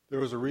There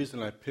was a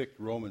reason I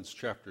picked Romans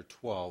chapter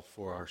 12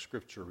 for our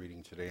scripture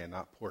reading today and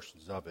not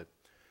portions of it,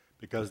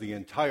 because the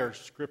entire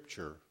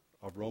scripture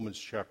of Romans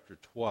chapter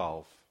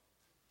 12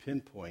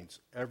 pinpoints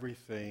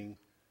everything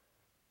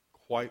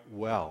quite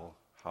well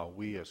how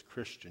we as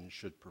Christians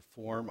should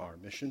perform our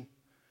mission,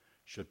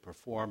 should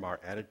perform our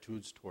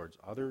attitudes towards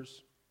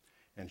others,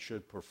 and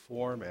should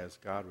perform as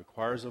God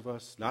requires of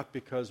us, not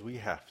because we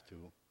have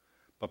to,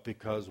 but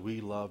because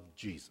we love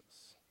Jesus.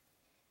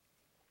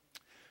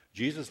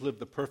 Jesus lived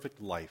the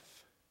perfect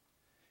life,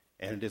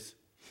 and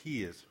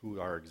He is who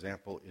our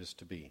example is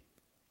to be.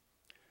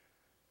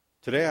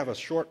 Today I have a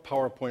short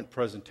PowerPoint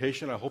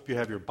presentation. I hope you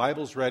have your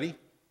Bibles ready,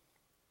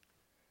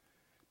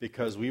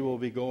 because we will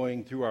be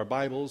going through our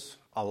Bibles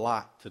a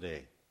lot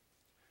today.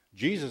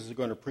 Jesus is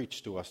going to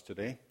preach to us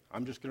today.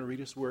 I'm just going to read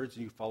His words,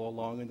 and you follow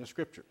along in the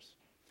Scriptures.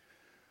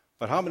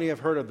 But how many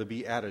have heard of the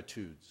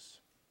Beatitudes?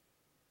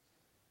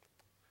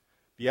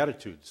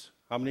 Beatitudes.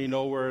 How many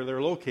know where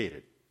they're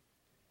located?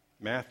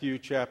 Matthew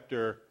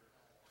chapter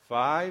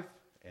 5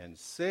 and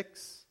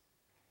 6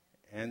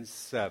 and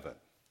 7.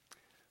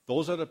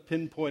 Those are the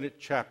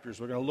pinpointed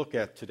chapters we're going to look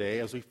at today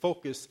as we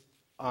focus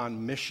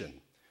on mission.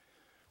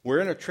 We're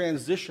in a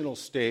transitional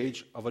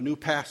stage of a new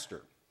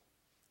pastor.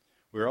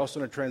 We're also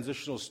in a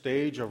transitional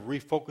stage of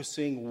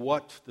refocusing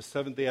what the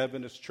Seventh-day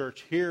Adventist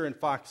Church here in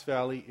Fox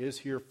Valley is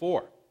here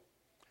for.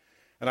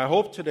 And I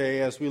hope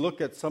today, as we look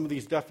at some of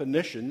these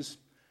definitions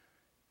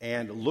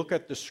and look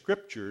at the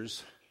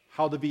Scriptures,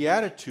 how the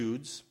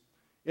Beatitudes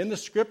in the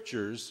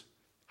Scriptures,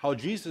 how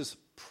Jesus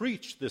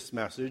preached this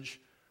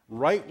message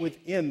right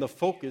within the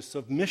focus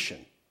of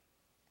mission.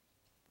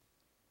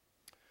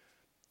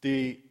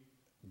 The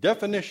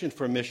definition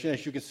for mission,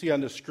 as you can see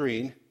on the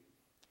screen,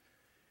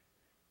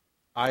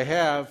 I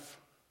have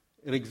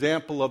an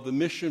example of the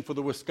mission for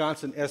the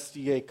Wisconsin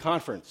SDA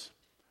Conference,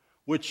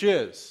 which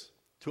is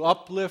to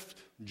uplift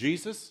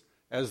Jesus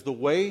as the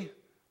way,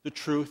 the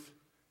truth,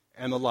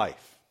 and the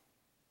life.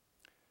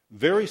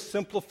 Very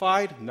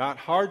simplified, not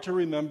hard to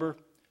remember,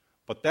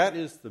 but that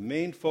is the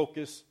main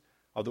focus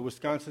of the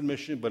Wisconsin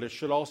mission, but it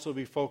should also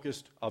be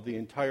focused of the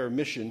entire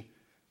mission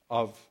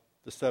of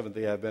the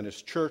Seventh-day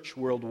Adventist Church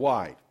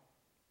worldwide.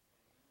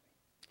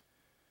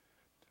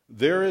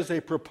 There is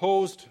a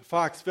proposed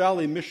Fox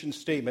Valley mission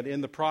statement in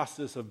the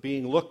process of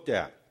being looked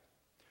at,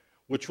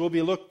 which will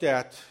be looked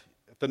at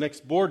the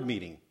next board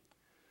meeting.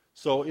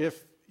 So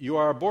if you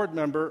are a board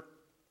member,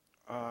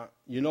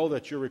 you know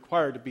that you're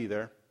required to be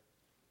there.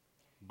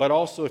 But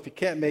also, if you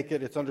can't make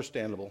it, it's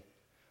understandable.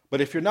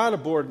 But if you're not a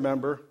board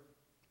member,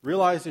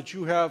 realize that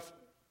you have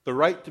the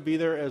right to be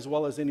there as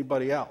well as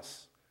anybody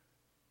else.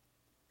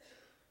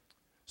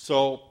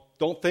 So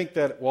don't think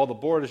that, well, the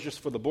board is just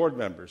for the board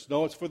members.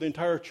 No, it's for the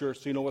entire church,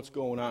 so you know what's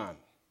going on.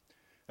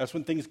 That's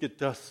when things get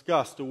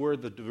discussed to where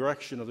the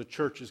direction of the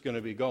church is going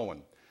to be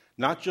going.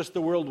 Not just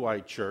the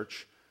worldwide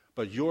church,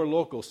 but your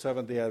local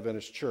Seventh-day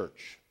Adventist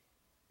church.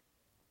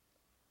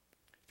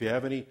 If you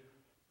have any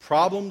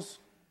problems,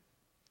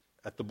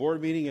 at the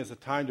board meeting is a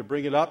time to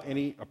bring it up.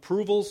 Any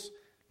approvals,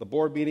 the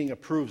board meeting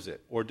approves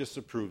it or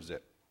disapproves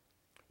it.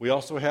 We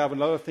also have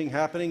another thing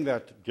happening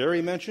that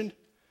Gary mentioned,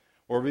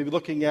 where we'll be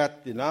looking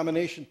at the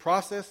nomination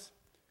process.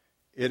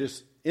 It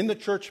is in the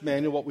church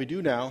manual what we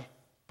do now,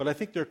 but I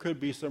think there could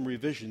be some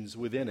revisions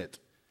within it.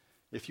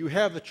 If you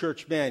have the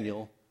church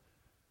manual,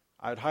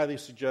 I'd highly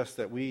suggest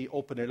that we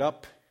open it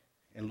up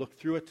and look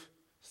through it,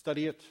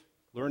 study it,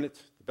 learn it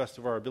to the best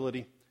of our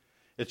ability.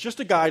 It's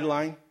just a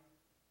guideline,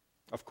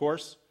 of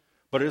course,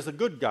 but it is a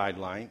good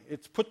guideline.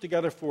 It's put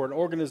together for an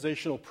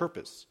organizational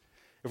purpose.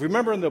 If we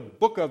remember in the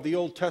book of the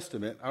Old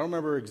Testament, I don't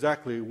remember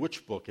exactly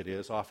which book it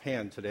is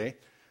offhand today,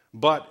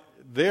 but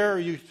there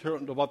you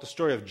heard about the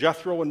story of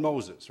Jethro and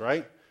Moses,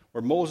 right?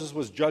 Where Moses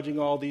was judging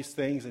all these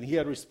things, and he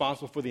had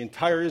responsible for the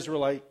entire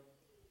Israelite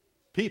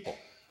people.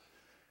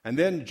 And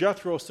then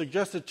Jethro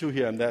suggested to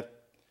him that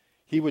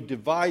he would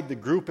divide the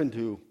group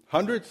into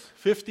hundreds,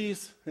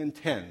 fifties, and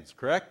tens,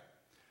 correct?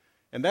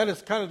 And that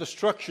is kind of the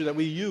structure that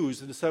we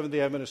use in the Seventh-day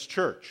Adventist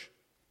Church.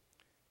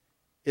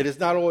 It is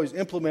not always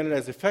implemented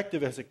as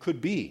effective as it could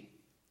be,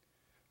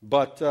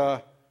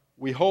 but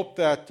we hope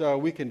that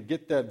we can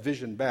get that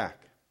vision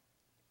back.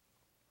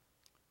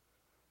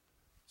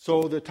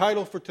 So the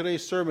title for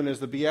today's sermon is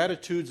The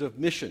Beatitudes of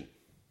Mission.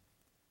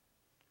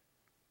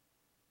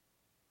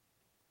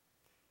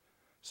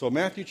 So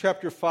Matthew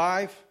chapter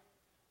 5,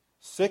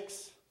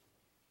 6,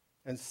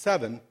 and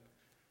 7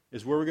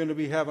 is where we're going to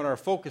be having our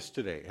focus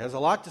today. It has a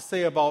lot to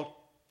say about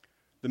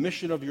the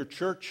mission of your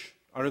church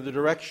under the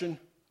direction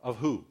of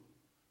who?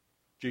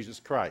 Jesus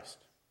Christ.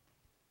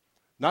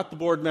 Not the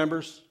board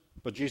members,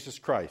 but Jesus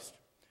Christ.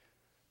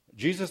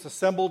 Jesus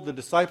assembled the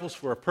disciples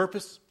for a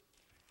purpose,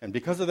 and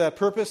because of that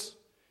purpose,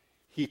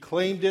 He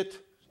claimed it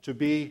to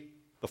be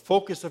the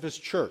focus of His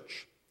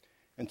church.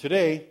 And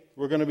today,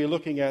 we're going to be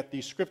looking at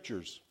these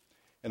scriptures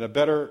and a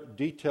better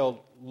detailed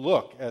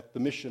look at the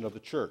mission of the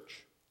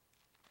church.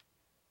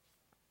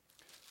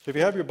 So if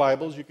you have your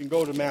Bibles, you can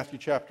go to Matthew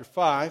chapter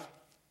 5.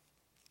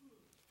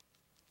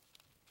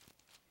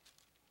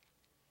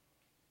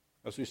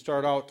 As we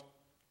start out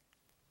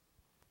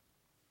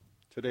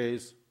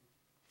today's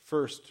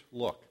first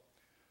look.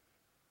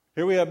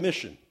 Here we have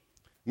mission.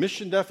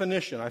 Mission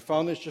definition. I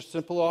found this just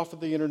simple off of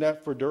the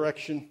internet for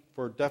direction,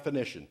 for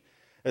definition.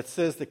 It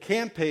says the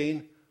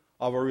campaign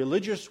of a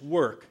religious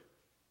work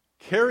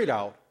carried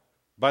out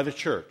by the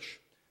church.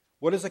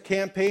 What is a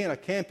campaign? A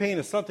campaign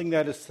is something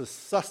that is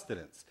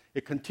sustenance.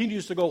 It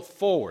continues to go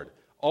forward,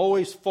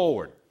 always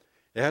forward.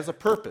 It has a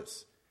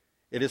purpose.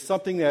 It is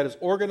something that is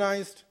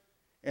organized,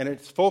 and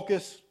its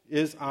focus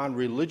is on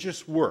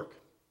religious work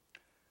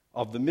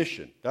of the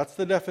mission. That's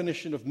the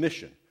definition of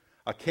mission.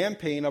 A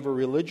campaign of a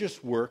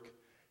religious work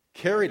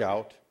carried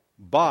out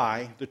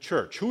by the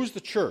church. Who is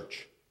the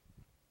church?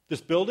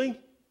 This building?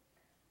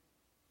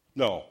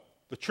 No.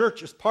 The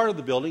church is part of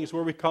the building. It's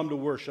where we come to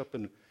worship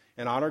and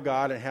honor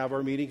God and have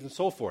our meetings and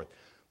so forth.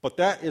 But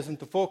that isn't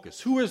the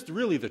focus. Who is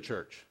really the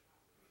church?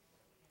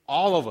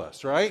 All of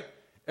us, right?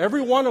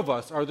 Every one of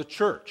us are the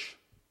church.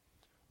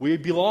 We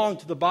belong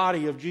to the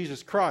body of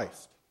Jesus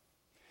Christ.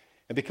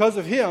 And because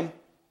of him,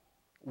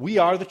 we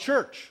are the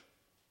church.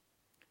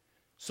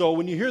 So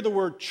when you hear the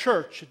word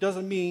church, it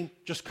doesn't mean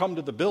just come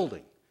to the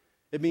building.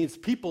 It means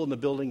people in the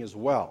building as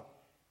well.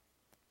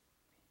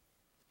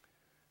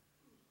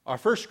 Our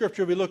first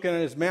scripture we'll be looking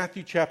at is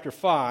Matthew chapter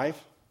 5,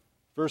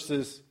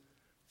 verses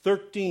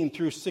 13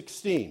 through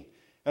 16.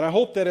 And I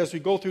hope that as we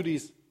go through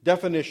these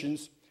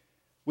definitions,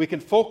 we can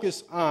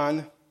focus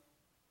on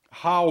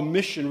how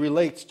mission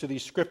relates to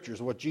these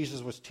scriptures, what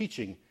Jesus was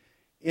teaching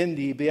in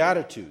the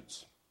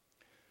Beatitudes.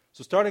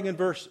 So starting in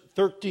verse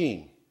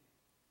 13,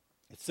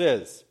 it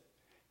says,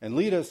 and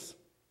lead us,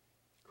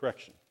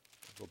 correction,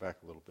 I'll go back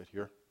a little bit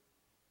here.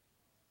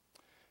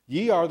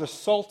 Ye are the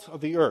salt of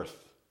the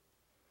earth.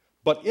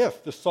 But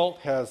if the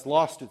salt has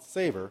lost its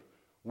savor,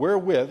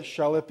 wherewith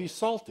shall it be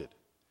salted?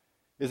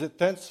 Is it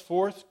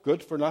thenceforth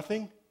good for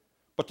nothing,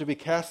 but to be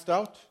cast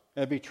out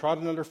and be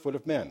trodden under foot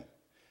of men?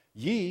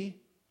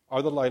 Ye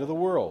are the light of the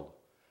world.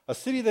 A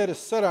city that is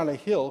set on a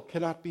hill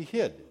cannot be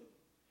hid.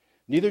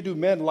 Neither do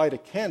men light a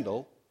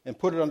candle and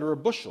put it under a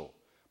bushel,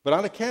 but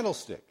on a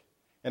candlestick,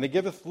 and it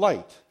giveth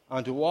light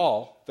unto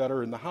all that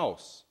are in the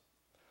house.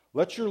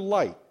 Let your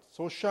light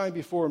so shine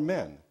before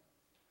men,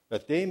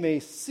 that they may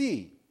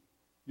see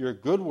your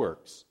good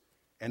works.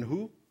 And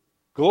who?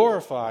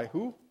 Glorify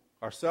who?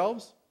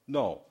 Ourselves?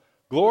 No.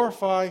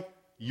 Glorify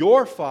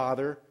your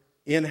Father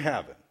in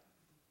heaven.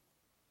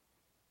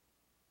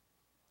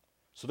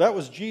 So that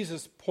was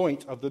Jesus'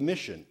 point of the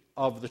mission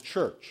of the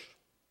church,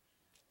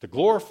 to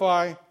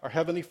glorify our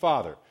Heavenly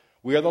Father.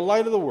 We are the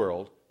light of the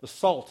world, the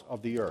salt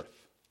of the earth.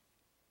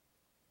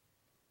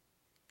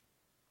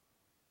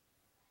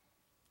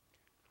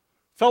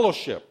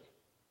 Fellowship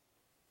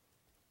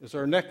is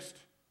our next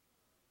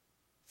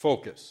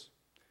focus.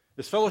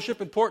 Is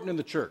fellowship important in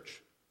the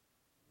church?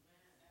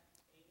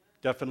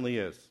 Definitely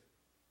is.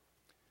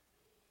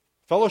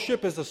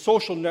 Fellowship is a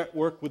social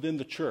network within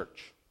the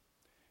church.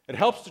 It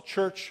helps the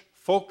church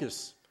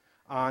focus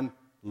on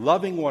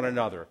loving one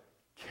another,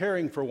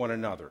 caring for one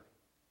another,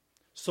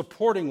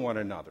 supporting one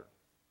another.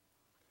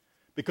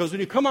 Because when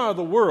you come out of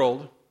the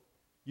world,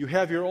 you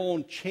have your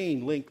own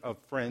chain link of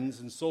friends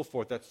and so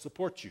forth that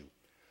support you.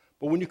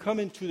 But when you come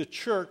into the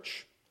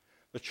church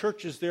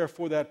is there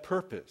for that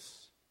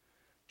purpose,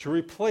 to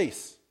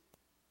replace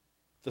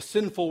the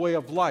sinful way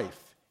of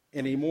life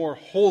in a more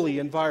holy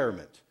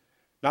environment.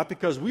 Not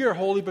because we are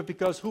holy, but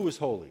because who is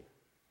holy?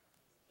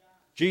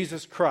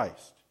 Jesus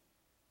Christ.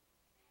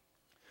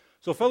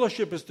 So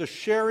fellowship is the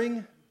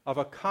sharing of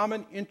a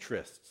common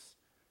interests,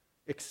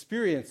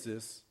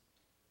 experiences,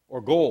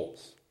 or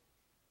goals.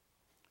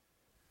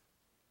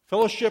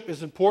 Fellowship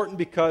is important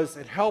because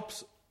it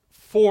helps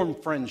form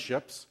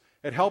friendships.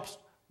 It helps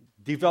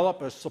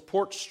develop a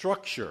support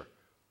structure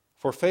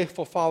for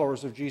faithful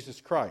followers of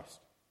Jesus Christ.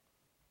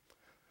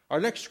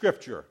 Our next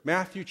scripture,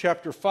 Matthew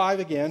chapter 5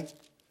 again,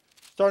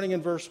 starting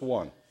in verse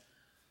 1.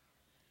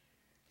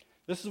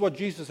 This is what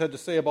Jesus had to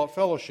say about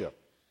fellowship.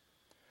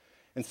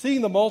 And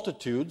seeing the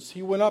multitudes,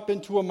 he went up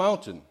into a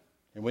mountain.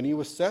 And when he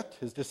was set,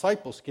 his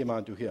disciples came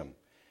unto him.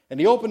 And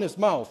he opened his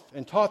mouth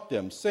and taught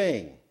them,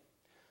 saying,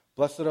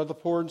 Blessed are the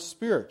poor in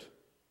spirit,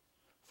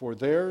 for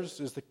theirs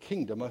is the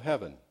kingdom of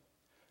heaven.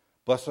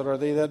 Blessed are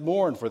they that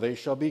mourn, for they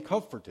shall be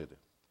comforted.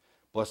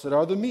 Blessed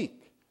are the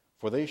meek,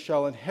 for they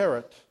shall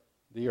inherit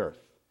the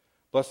earth.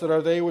 Blessed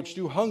are they which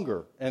do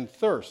hunger and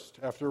thirst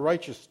after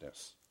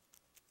righteousness,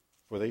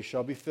 for they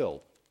shall be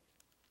filled.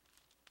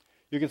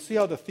 You can see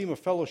how the theme of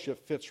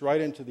fellowship fits right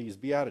into these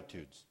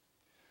Beatitudes.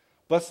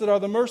 Blessed are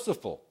the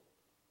merciful,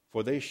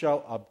 for they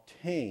shall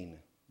obtain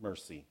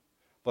mercy.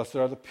 Blessed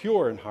are the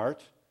pure in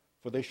heart,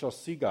 for they shall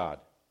see God.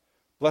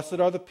 Blessed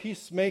are the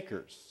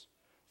peacemakers,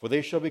 for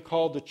they shall be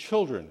called the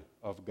children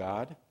of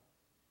God.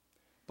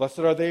 Blessed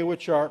are they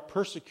which are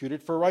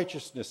persecuted for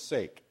righteousness'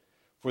 sake,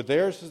 for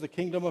theirs is the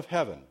kingdom of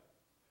heaven.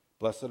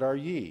 Blessed are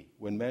ye,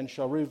 when men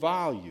shall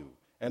revile you,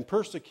 and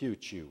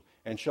persecute you,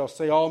 and shall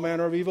say all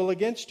manner of evil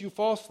against you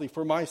falsely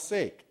for my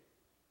sake.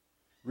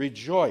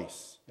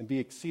 Rejoice and be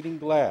exceeding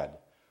glad,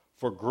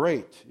 for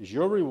great is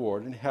your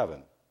reward in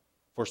heaven.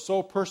 For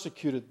so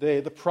persecuted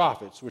they the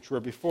prophets which were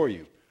before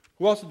you.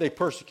 Who else did they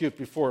persecute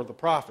before the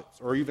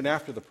prophets, or even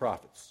after the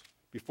prophets,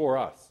 before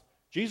us?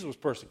 Jesus was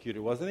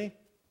persecuted, wasn't he?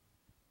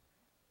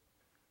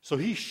 So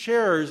he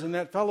shares in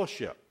that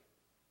fellowship.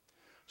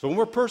 So when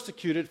we're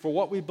persecuted for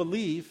what we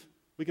believe,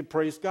 we can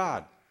praise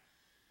God,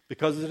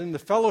 because it's in the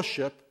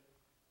fellowship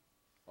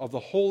of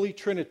the Holy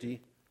Trinity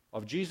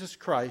of Jesus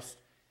Christ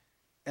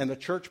and the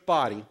church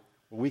body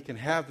where we can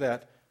have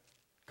that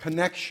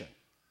connection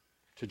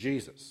to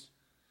Jesus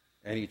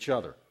and each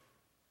other.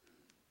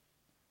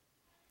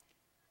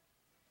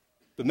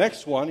 The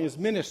next one is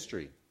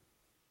ministry.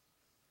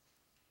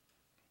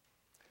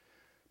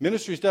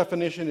 Ministry's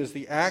definition is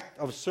the act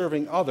of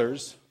serving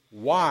others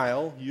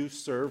while you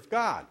serve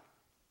God.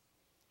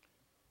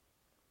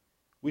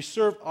 We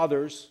serve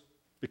others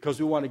because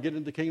we want to get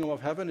into the kingdom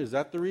of heaven. Is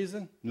that the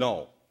reason?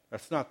 No,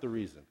 that's not the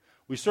reason.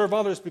 We serve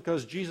others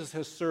because Jesus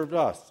has served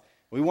us.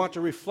 We want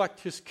to reflect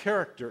his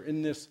character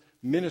in this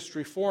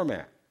ministry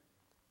format.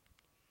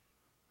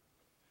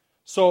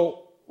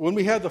 So when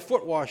we have the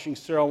foot washing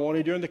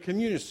ceremony during the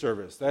communion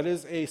service, that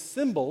is a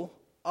symbol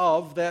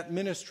of that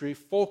ministry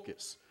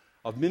focus,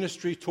 of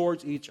ministry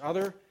towards each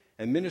other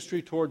and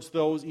ministry towards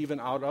those even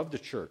out of the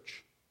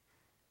church.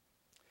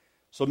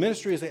 So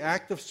ministry is the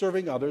act of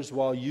serving others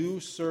while you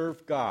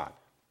serve God.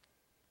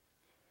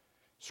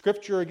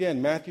 Scripture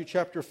again, Matthew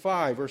chapter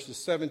 5, verses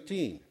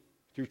 17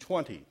 through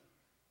 20.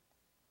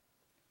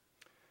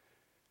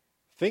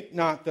 Think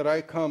not that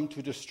I come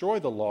to destroy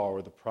the law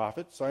or the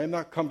prophets. I am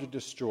not come to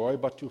destroy,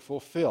 but to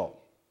fulfill.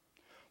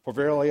 For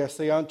verily I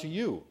say unto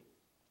you,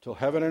 till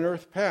heaven and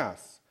earth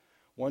pass,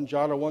 one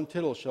jot or one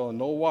tittle shall in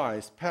no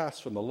wise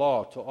pass from the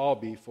law till all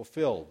be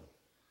fulfilled.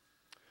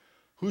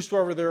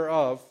 Whosoever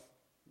thereof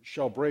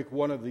shall break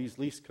one of these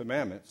least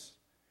commandments,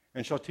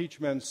 and shall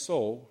teach men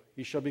so,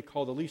 he shall be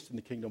called the least in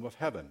the kingdom of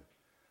heaven.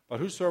 But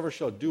whosoever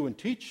shall do and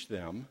teach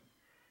them,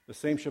 the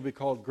same shall be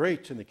called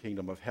great in the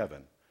kingdom of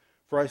heaven.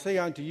 For I say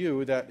unto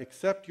you that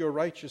except your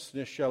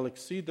righteousness shall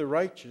exceed the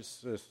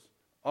righteousness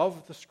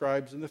of the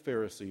scribes and the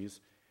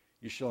Pharisees,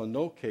 you shall in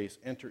no case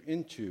enter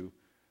into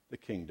the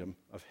kingdom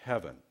of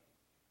heaven.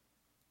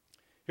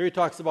 Here he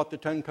talks about the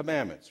Ten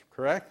Commandments,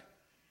 correct?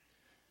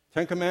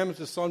 Ten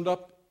Commandments is summed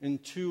up in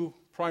two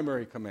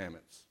primary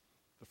commandments.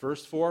 The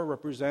first four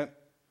represent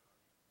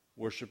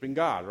worshiping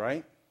God,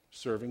 right?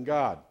 Serving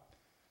God.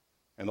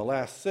 And the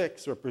last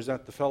six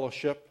represent the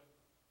fellowship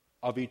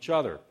of each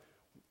other,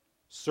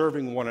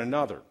 serving one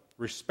another,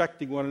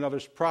 respecting one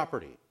another's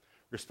property,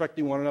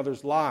 respecting one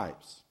another's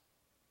lives.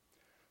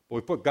 But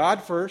we put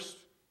God first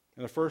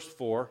in the first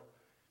four,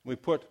 and we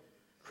put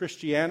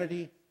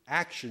Christianity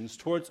actions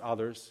towards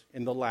others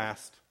in the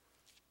last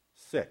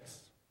six.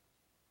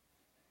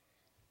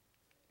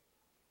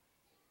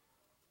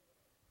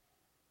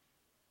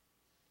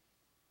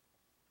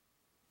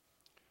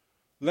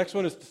 The next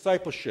one is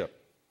discipleship.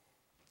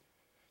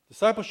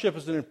 Discipleship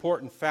is an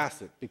important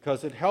facet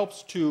because it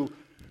helps to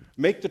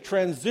make the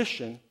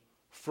transition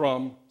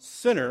from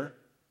sinner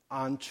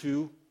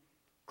onto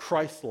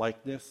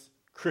Christ-likeness,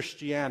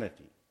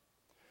 Christianity.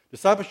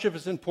 Discipleship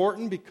is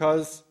important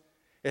because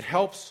it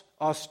helps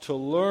us to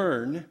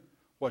learn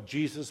what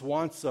Jesus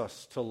wants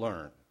us to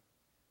learn.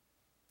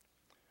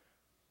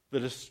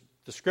 The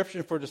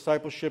description for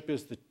discipleship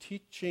is the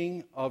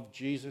teaching of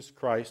Jesus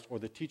Christ, or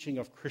the teaching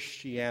of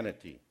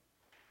Christianity.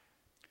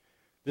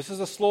 This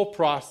is a slow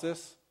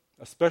process,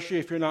 especially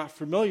if you're not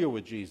familiar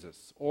with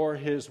Jesus or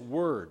his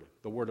word,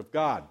 the word of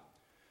God.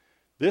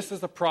 This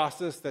is a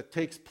process that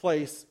takes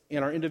place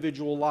in our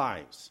individual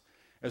lives.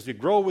 As we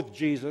grow with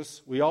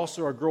Jesus, we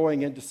also are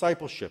growing in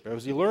discipleship.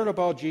 As we learn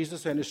about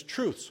Jesus and his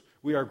truths,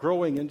 we are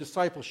growing in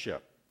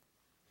discipleship.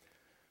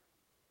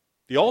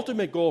 The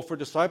ultimate goal for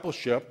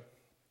discipleship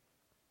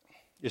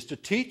is to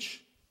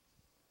teach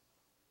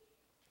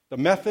the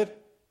method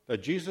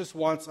that Jesus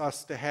wants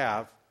us to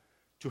have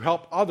to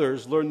help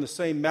others learn the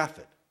same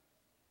method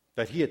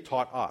that he had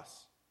taught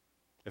us,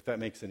 if that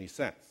makes any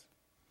sense.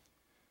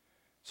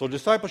 So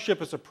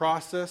discipleship is a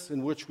process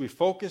in which we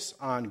focus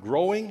on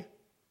growing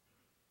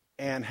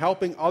and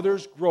helping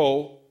others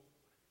grow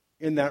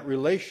in that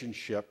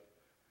relationship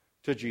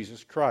to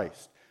Jesus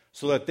Christ,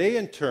 so that they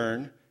in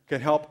turn can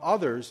help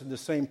others in the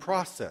same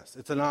process.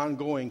 It's an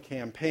ongoing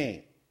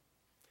campaign.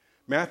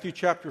 Matthew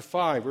chapter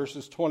 5,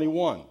 verses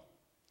 21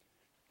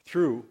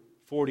 through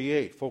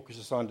 48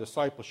 focuses on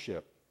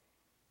discipleship.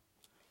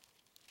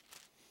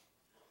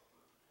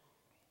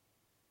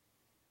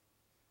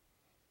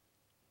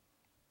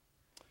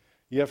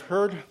 Ye have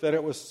heard that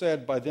it was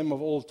said by them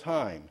of old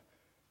time,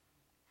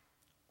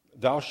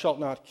 Thou shalt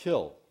not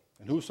kill,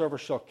 and whosoever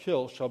shall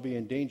kill shall be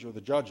in danger of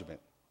the judgment.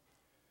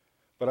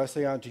 But I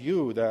say unto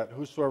you that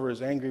whosoever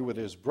is angry with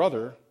his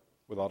brother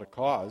without a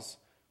cause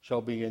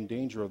shall be in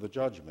danger of the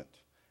judgment.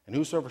 And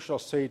whosoever shall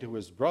say to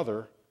his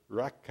brother,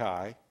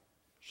 Rakai,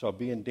 shall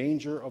be in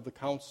danger of the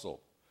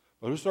council.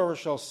 But whosoever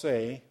shall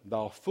say,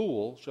 Thou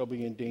fool, shall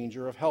be in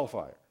danger of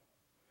hellfire.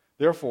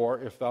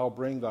 Therefore, if thou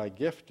bring thy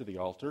gift to the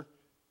altar,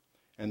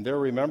 and there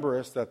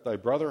rememberest that thy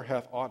brother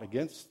hath aught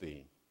against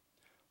thee,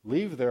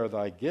 leave there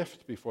thy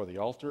gift before the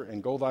altar,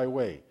 and go thy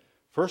way,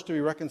 first to be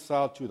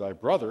reconciled to thy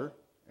brother,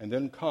 and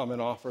then come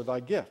and offer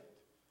thy gift.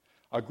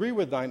 Agree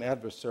with thine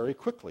adversary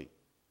quickly,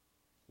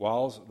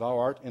 whiles thou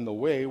art in the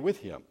way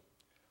with him,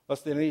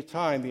 lest at any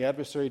time the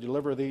adversary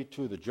deliver thee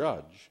to the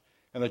judge,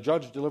 and the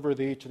judge deliver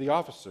thee to the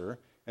officer,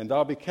 and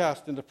thou be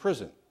cast into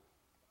prison.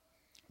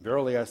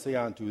 Verily I say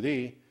unto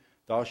thee,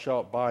 thou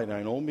shalt by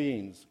thine own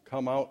means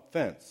come out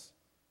thence,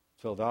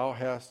 till thou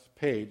hast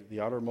paid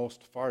the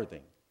uttermost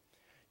farthing.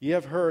 Ye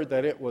have heard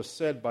that it was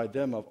said by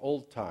them of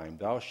old time,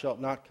 thou shalt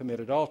not commit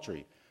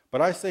adultery.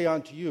 But I say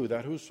unto you,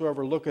 that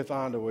whosoever looketh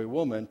unto a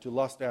woman to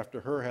lust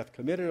after her hath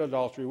committed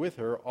adultery with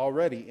her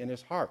already in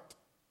his heart.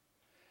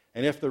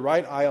 And if the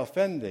right eye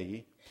offend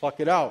thee, pluck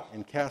it out,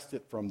 and cast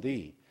it from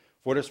thee.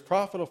 For it is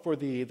profitable for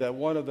thee that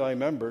one of thy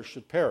members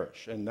should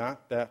perish, and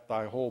not that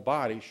thy whole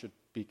body should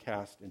be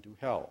cast into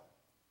hell.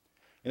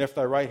 And if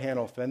thy right hand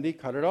offend thee,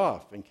 cut it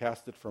off, and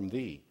cast it from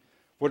thee.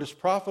 For it is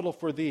profitable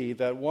for thee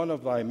that one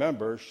of thy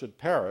members should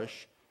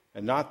perish,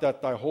 and not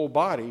that thy whole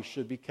body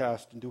should be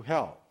cast into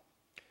hell.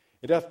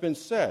 It hath been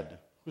said,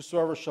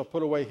 whosoever shall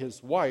put away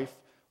his wife,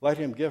 let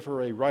him give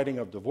her a writing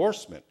of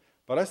divorcement.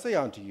 But I say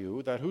unto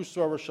you, that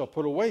whosoever shall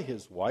put away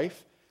his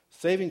wife,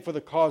 saving for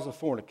the cause of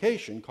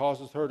fornication,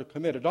 causeth her to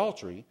commit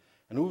adultery,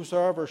 and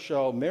whosoever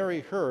shall marry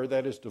her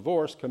that is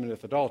divorced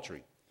committeth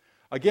adultery.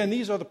 Again,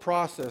 these are the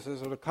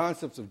processes or the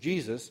concepts of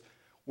Jesus,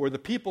 where the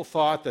people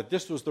thought that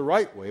this was the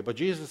right way, but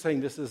Jesus is saying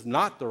this is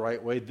not the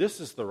right way,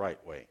 this is the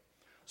right way.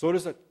 So it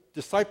is a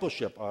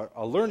discipleship,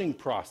 a learning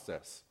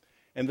process.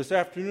 And this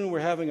afternoon we're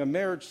having a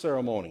marriage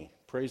ceremony.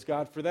 Praise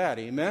God for that,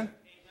 amen? Amen.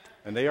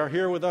 And they are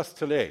here with us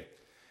today.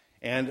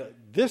 And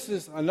this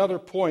is another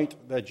point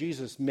that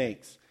Jesus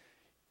makes,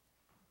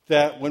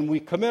 that when we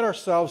commit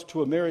ourselves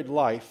to a married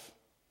life,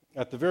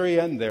 at the very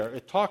end there,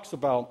 it talks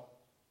about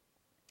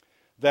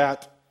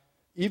that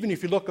even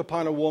if you look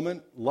upon a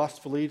woman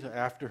lustfully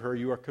after her,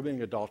 you are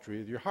committing adultery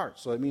with your heart.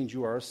 So that means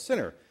you are a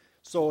sinner.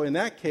 So in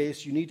that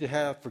case, you need to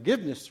have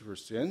forgiveness for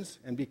sins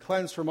and be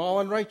cleansed from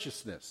all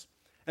unrighteousness.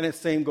 And the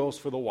same goes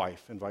for the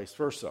wife and vice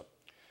versa.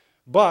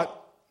 But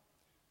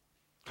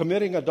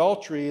committing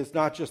adultery is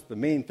not just the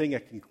main thing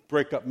that can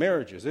break up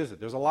marriages, is it?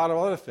 There's a lot of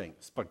other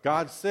things. But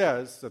God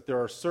says that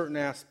there are certain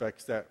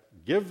aspects that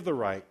give the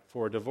right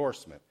for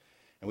divorcement.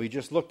 And we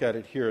just looked at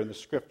it here in the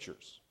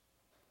Scriptures.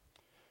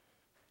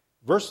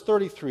 Verse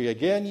 33,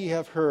 again ye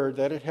have heard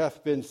that it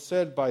hath been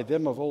said by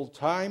them of old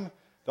time,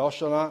 thou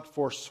shalt not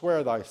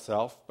forswear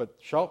thyself, but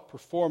shalt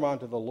perform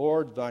unto the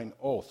Lord thine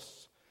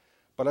oaths.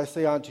 But I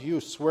say unto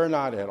you, swear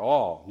not at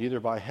all, neither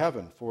by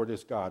heaven, for it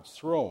is God's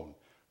throne,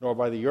 nor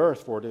by the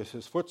earth, for it is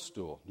his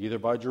footstool, neither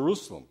by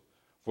Jerusalem,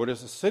 for it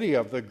is the city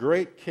of the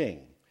great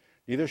King.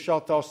 Neither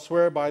shalt thou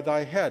swear by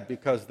thy head,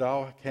 because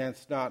thou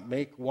canst not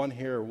make one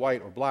hair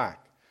white or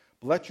black.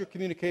 But let your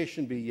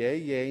communication be yea,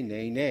 yea,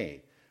 nay,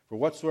 nay. For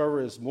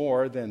whatsoever is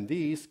more than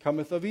these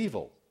cometh of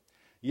evil.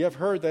 Ye have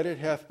heard that it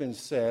hath been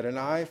said, an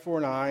eye for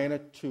an eye, and a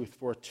tooth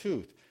for a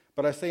tooth.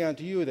 But I say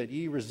unto you that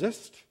ye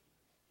resist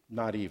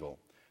not evil.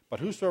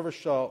 But whosoever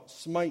shall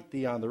smite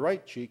thee on the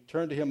right cheek,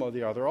 turn to him of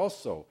the other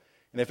also.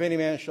 And if any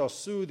man shall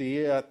sue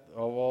thee of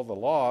all the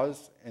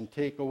laws, and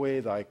take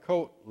away thy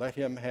coat, let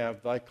him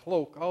have thy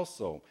cloak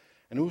also.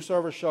 And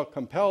whosoever shall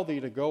compel thee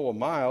to go a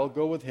mile,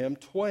 go with him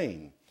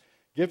twain.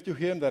 Give to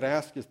him that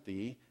asketh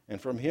thee, and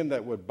from him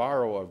that would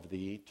borrow of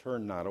thee,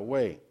 turn not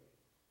away.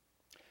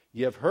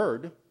 Ye have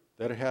heard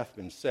that it hath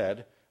been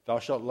said, thou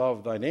shalt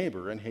love thy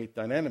neighbor and hate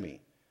thine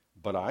enemy.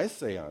 But I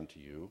say unto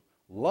you,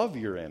 love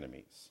your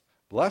enemies,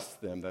 bless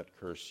them that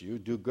curse you,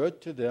 do good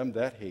to them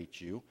that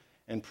hate you,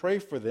 and pray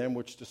for them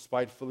which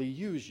despitefully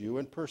use you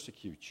and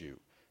persecute you,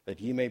 that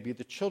ye may be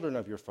the children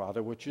of your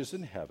Father which is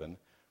in heaven.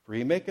 For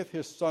he maketh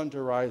his sun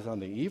to rise on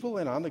the evil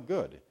and on the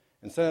good,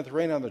 and sendeth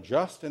rain on the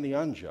just and the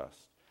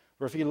unjust.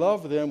 For if ye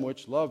love them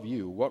which love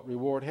you, what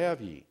reward have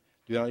ye?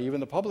 Do not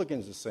even the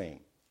publicans the same?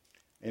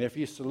 And if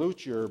ye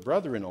salute your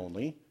brethren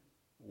only,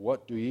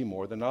 what do ye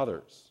more than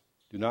others?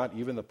 Do not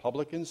even the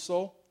publicans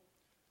so?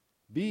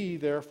 Be ye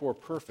therefore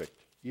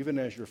perfect, even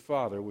as your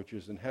Father which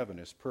is in heaven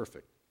is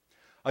perfect.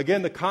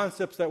 Again, the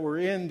concepts that were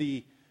in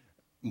the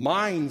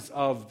minds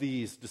of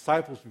these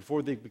disciples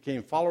before they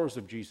became followers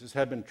of Jesus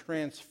had been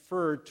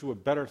transferred to a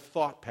better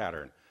thought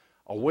pattern,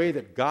 a way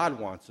that God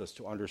wants us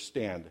to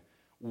understand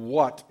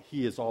what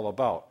he is all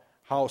about,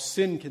 how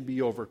sin can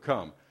be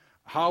overcome,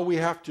 how we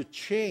have to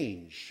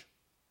change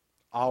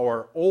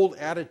our old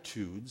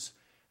attitudes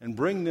and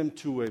bring them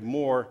to a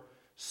more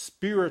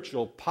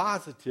spiritual,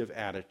 positive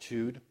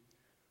attitude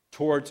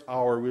towards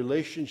our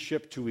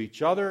relationship to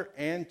each other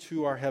and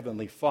to our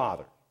Heavenly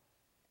Father.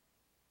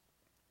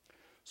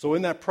 So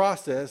in that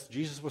process,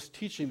 Jesus was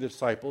teaching the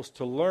disciples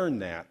to learn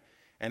that.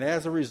 And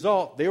as a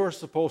result, they were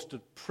supposed to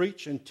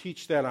preach and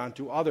teach that on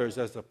to others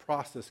as the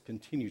process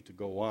continued to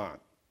go on.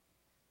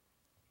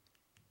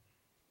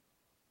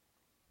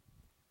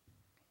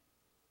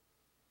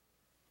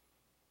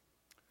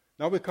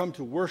 Now we come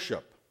to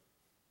worship.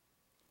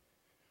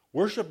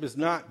 Worship is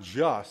not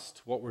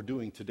just what we're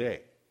doing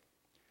today.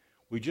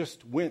 We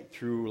just went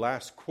through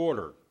last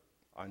quarter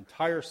an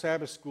entire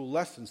Sabbath school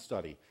lesson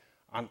study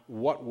on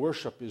what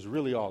worship is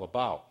really all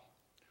about.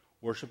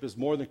 Worship is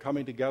more than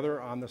coming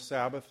together on the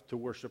Sabbath to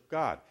worship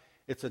God.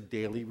 It's a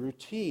daily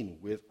routine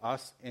with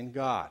us and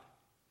God.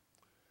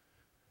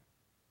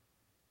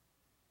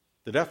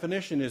 The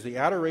definition is the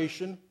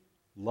adoration,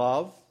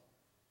 love,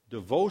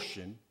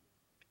 devotion,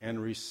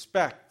 and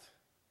respect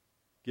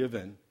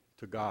given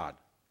to God.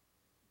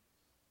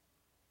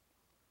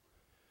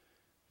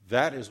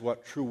 That is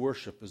what true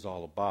worship is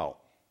all about.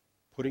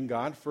 Putting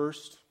God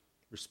first,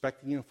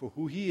 respecting Him for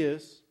who He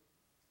is,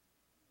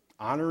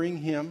 honoring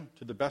Him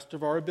to the best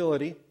of our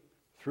ability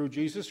through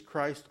Jesus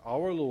Christ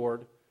our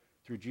Lord,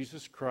 through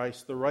Jesus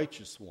Christ the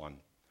righteous one.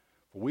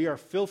 For we are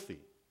filthy.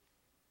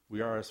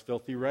 We are as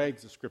filthy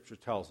rags, the Scripture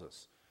tells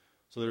us.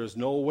 So there is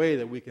no way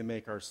that we can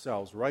make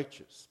ourselves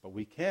righteous. But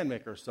we can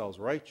make ourselves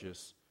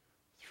righteous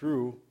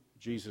through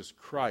Jesus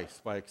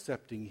Christ by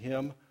accepting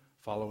Him,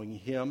 following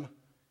Him,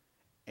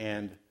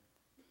 and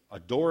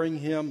adoring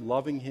Him,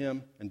 loving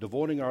Him, and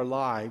devoting our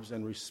lives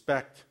and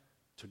respect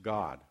to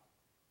God.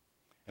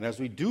 And as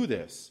we do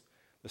this,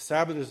 the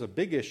Sabbath is a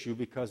big issue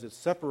because it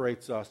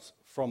separates us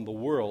from the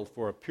world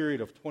for a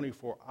period of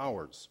 24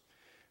 hours,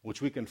 in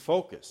which we can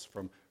focus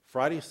from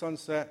Friday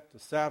sunset to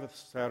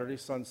Saturday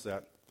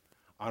sunset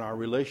on our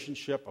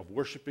relationship of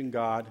worshiping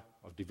God,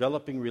 of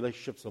developing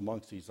relationships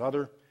amongst each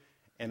other.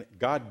 And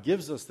God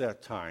gives us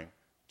that time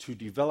to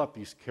develop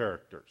these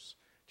characters,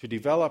 to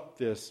develop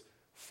this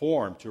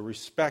form, to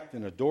respect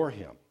and adore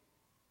Him.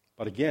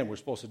 But again, we're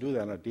supposed to do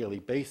that on a daily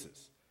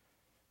basis.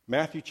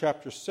 Matthew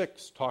chapter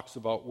 6 talks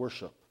about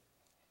worship.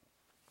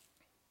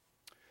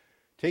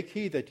 Take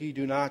heed that ye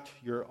do not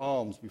your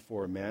alms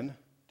before men,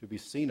 to be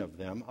seen of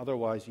them,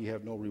 otherwise ye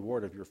have no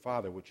reward of your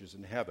Father which is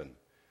in heaven.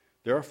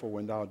 Therefore,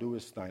 when thou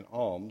doest thine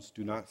alms,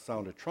 do not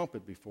sound a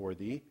trumpet before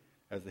thee,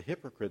 as the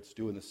hypocrites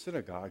do in the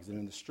synagogues and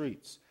in the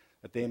streets,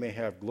 that they may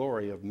have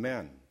glory of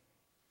men.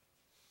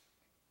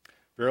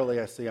 Verily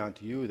I say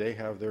unto you, they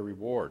have their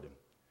reward.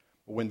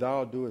 But when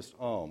thou doest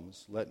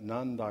alms, let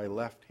none thy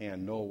left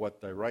hand know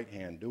what thy right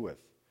hand doeth,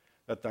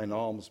 that thine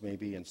alms may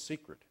be in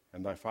secret,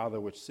 and thy Father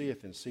which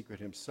seeth in secret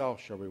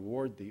Himself shall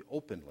reward thee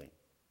openly.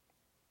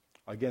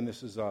 Again,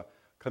 this is a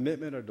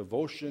commitment, a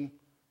devotion,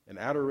 an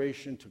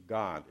adoration to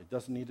God. It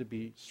doesn't need to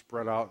be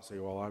spread out and say,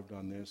 well, I've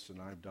done this and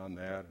I've done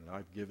that and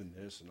I've given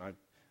this and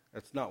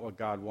that's not what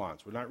God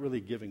wants. We're not really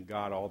giving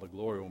God all the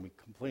glory when we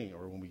complain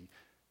or when we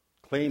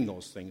claim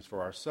those things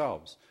for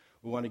ourselves.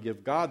 We want to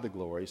give God the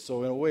glory.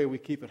 So in a way, we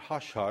keep it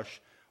hush-hush.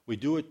 We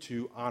do it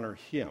to honor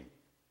Him.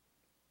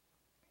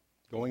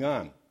 Going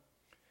on.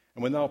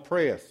 And when thou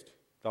prayest,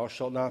 thou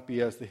shalt not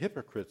be as the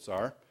hypocrites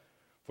are,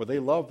 for they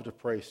love to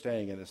pray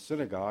staying in the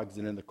synagogues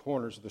and in the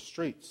corners of the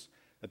streets,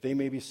 that they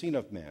may be seen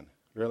of men.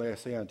 Verily I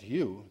say unto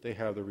you, they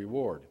have the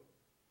reward.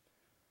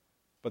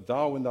 But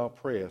thou, when thou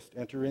prayest,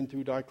 enter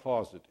into thy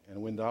closet,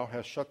 and when thou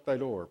hast shut thy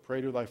door, pray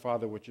to thy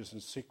Father which is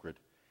in secret,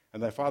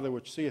 and thy Father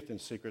which seeth in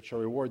secret shall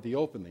reward thee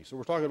openly. So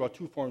we're talking about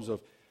two forms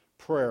of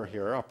prayer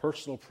here, our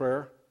personal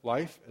prayer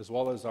life, as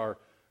well as our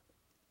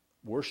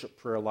worship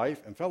prayer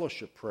life and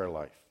fellowship prayer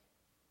life.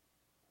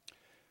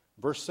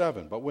 Verse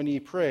 7, but when ye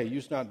pray,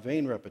 use not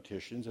vain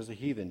repetitions, as the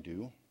heathen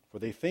do, for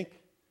they think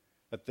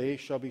that they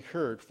shall be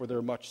heard for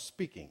their much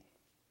speaking.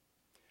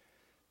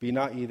 Be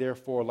not ye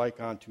therefore like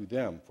unto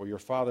them, for your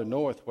Father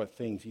knoweth what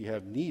things ye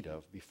have need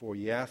of before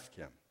ye ask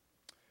Him.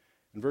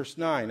 In verse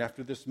 9,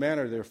 after this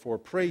manner therefore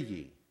pray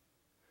ye.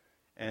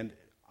 And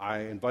I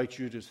invite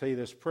you to say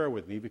this prayer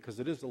with me because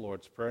it is the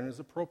Lord's Prayer and it is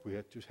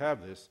appropriate to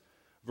have this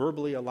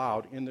verbally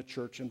aloud in the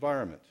church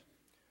environment.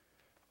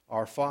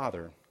 Our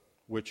Father,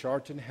 which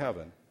art in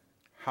heaven,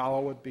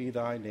 hallowed be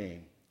thy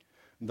name.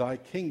 Thy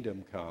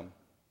kingdom come,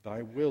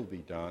 thy will be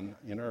done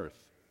in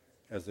earth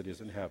as it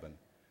is in heaven.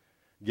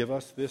 Give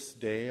us this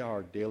day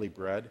our daily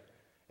bread,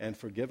 and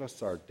forgive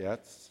us our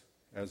debts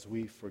as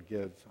we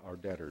forgive our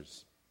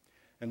debtors.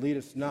 And lead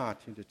us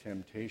not into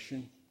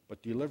temptation,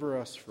 but deliver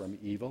us from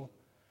evil.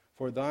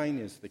 For thine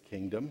is the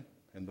kingdom,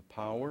 and the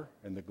power,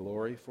 and the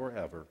glory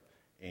forever.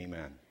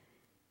 Amen.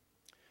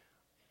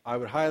 I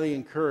would highly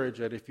encourage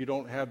that if you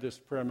don't have this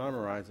prayer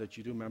memorized, that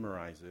you do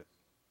memorize it,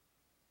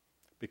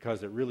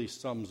 because it really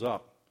sums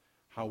up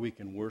how we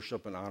can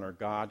worship and honor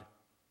God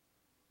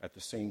at the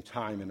same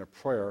time in a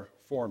prayer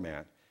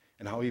format,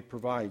 and how He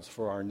provides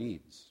for our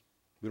needs.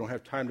 We don't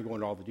have time to go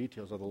into all the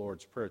details of the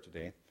Lord's Prayer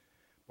today,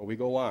 but we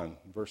go on.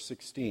 Verse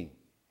 16.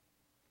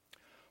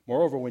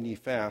 Moreover, when ye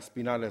fast,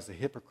 be not as the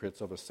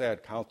hypocrites of a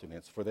sad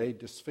countenance, for they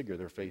disfigure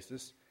their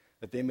faces,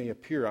 that they may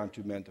appear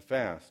unto men to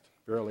fast.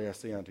 Verily I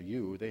say unto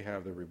you, they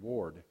have their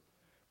reward.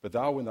 But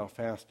thou, when thou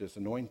fastest,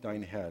 anoint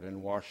thine head,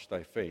 and wash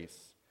thy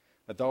face,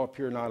 that thou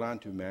appear not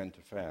unto men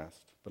to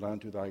fast, but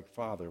unto thy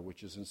Father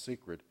which is in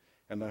secret,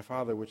 and thy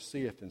Father which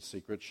seeth in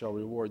secret shall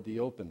reward thee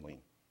openly.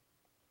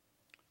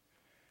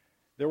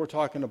 There we're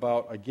talking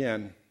about,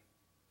 again,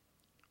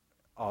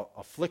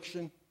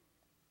 affliction.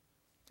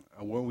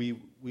 When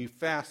we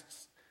fast,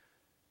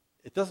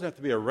 it doesn't have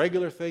to be a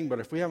regular thing, but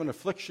if we have an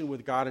affliction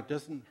with God, it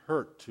doesn't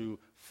hurt to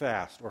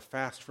fast or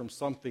fast from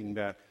something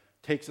that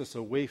takes us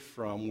away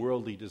from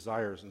worldly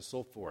desires and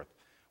so forth.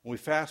 When we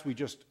fast, we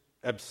just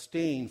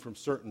abstain from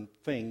certain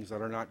things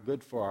that are not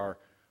good for our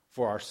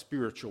for our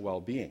spiritual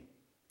well-being.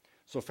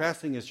 So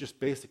fasting is just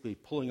basically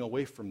pulling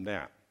away from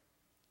that.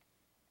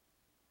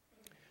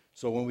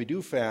 So when we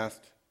do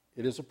fast,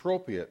 it is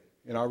appropriate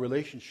in our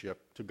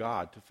relationship to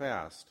God to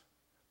fast,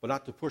 but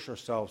not to push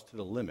ourselves to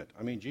the limit.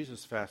 I mean,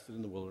 Jesus fasted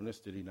in the wilderness,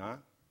 did he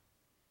not?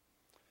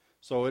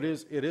 So it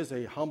is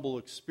a humble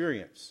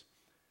experience.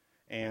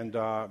 And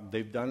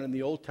they've done it in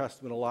the Old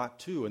Testament a lot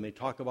too, and they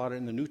talk about it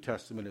in the New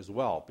Testament as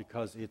well,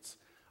 because it's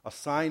a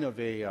sign of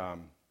a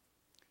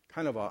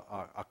kind of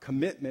a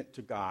commitment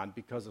to God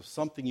because of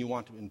something you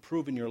want to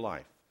improve in your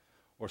life,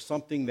 or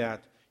something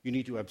that you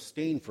need to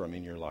abstain from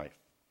in your life.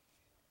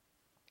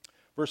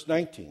 Verse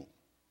 19,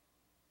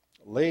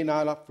 lay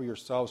not up for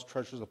yourselves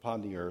treasures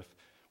upon the earth,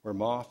 where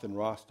moth and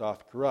rust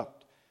doth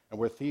corrupt, and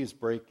where thieves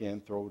break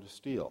in, throw to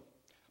steal.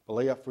 But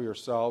lay up for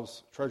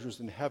yourselves treasures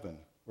in heaven,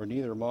 where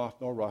neither moth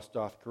nor rust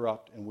doth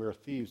corrupt, and where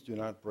thieves do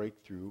not break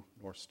through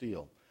nor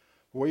steal.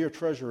 For where your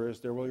treasure is,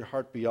 there will your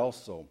heart be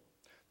also.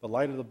 The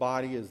light of the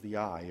body is the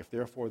eye. If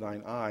therefore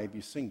thine eye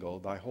be single,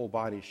 thy whole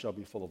body shall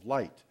be full of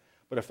light.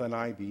 But if thine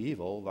eye be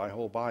evil, thy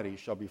whole body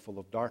shall be full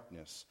of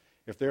darkness.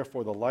 If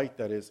therefore the light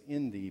that is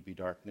in thee be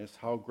darkness,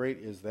 how great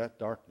is that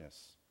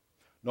darkness?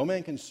 No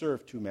man can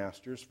serve two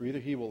masters, for either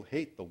he will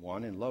hate the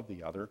one and love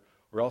the other,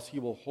 or else he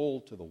will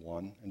hold to the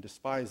one and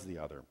despise the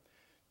other.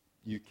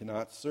 You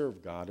cannot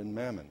serve God and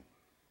mammon.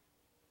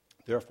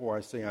 Therefore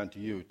I say unto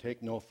you,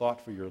 take no thought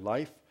for your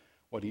life,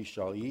 what ye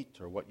shall eat,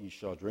 or what ye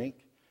shall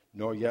drink,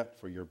 nor yet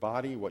for your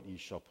body, what ye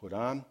shall put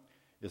on.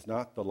 Is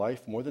not the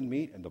life more than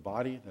meat, and the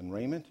body than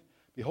raiment?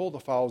 Behold the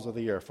fowls of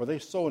the air, for they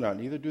sow not,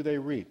 neither do they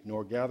reap,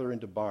 nor gather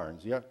into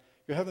barns, yet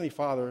your heavenly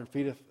Father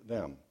feedeth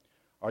them.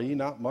 Are ye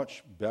not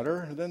much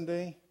better than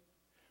they?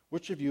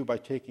 Which of you by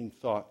taking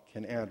thought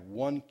can add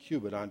 1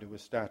 cubit unto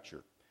his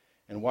stature?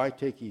 And why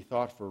take ye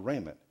thought for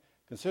raiment?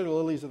 Consider the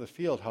lilies of the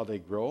field, how they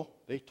grow.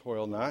 They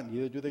toil not,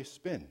 neither do they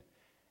spin.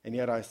 And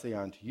yet I say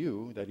unto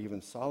you, that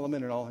even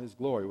Solomon in all his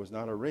glory was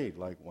not arrayed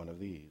like one of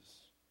these.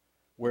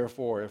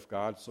 Wherefore, if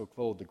God so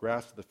clothe the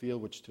grass of the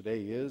field, which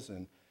today is,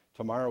 and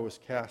tomorrow is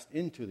cast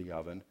into the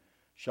oven,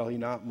 shall he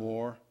not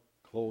more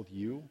clothe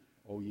you,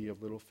 O ye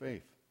of little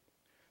faith?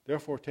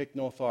 Therefore take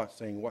no thought,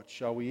 saying, what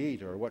shall we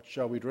eat, or what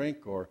shall we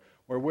drink, or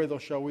wherewithal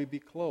shall we be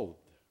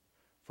clothed?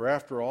 For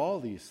after all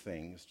these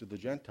things do the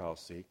Gentiles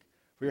seek.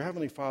 For your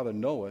heavenly Father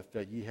knoweth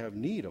that ye have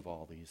need of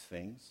all these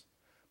things.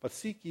 But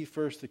seek ye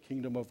first the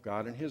kingdom of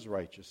God and his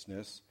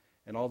righteousness,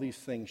 and all these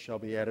things shall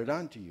be added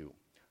unto you.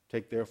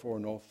 Take therefore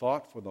no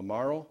thought for the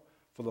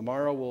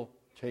morrow will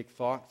take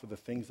thought for the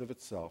things of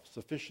itself.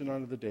 Sufficient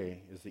unto the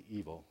day is the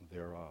evil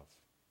thereof.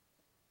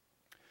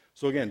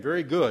 So again,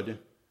 very good,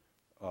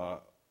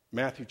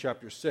 Matthew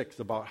chapter 6,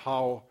 about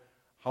how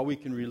we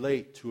can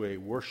relate to a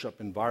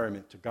worship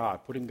environment to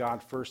God, putting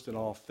God first in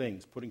all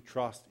things, putting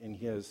trust in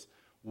his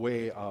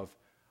way of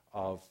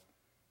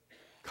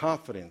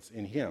confidence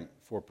in him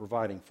for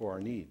providing for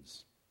our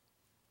needs.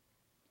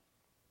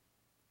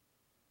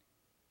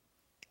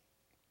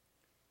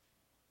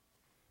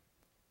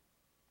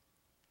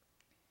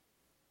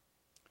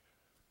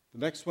 The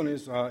next one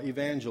is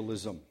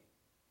evangelism.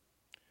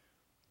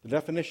 The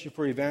definition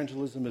for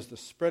evangelism is the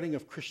spreading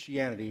of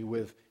Christianity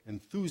with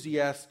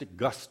enthusiastic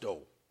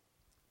gusto.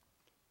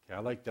 Okay, I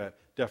like that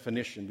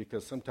definition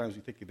because sometimes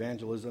we think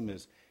evangelism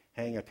is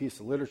handing a piece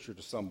of literature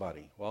to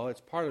somebody. Well,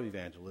 it's part of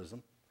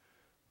evangelism.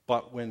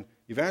 But when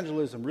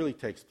evangelism really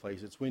takes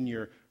place, it's when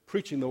you're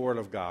preaching the Word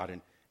of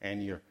God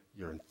and you're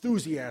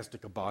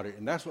enthusiastic about it.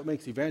 And that's what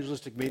makes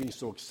evangelistic meetings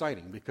so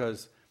exciting,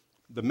 because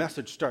the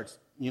message starts,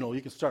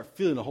 you can start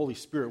feeling the Holy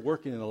Spirit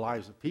working in the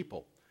lives of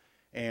people.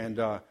 And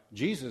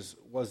Jesus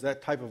was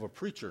that type of a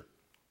preacher.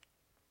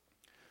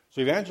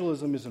 So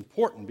evangelism is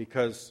important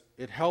because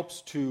it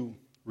helps to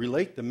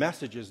relate the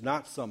message as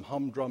not some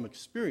humdrum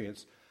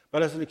experience,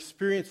 but as an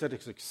experience that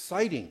is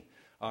exciting,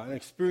 an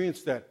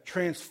experience that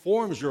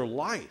transforms your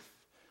life,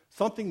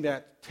 something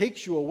that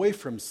takes you away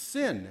from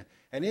sin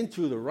and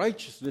into the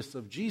righteousness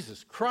of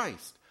Jesus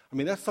Christ. I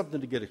mean, that's something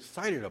to get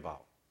excited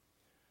about.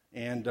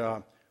 And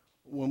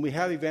when we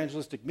have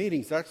evangelistic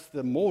meetings, that's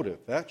the motive.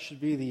 That should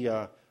be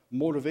the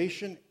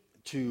motivation,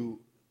 to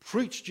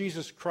preach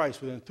Jesus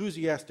Christ with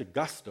enthusiastic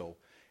gusto,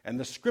 and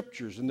the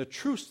scriptures and the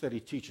truths that he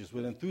teaches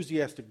with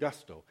enthusiastic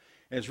gusto.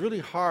 And it's really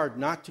hard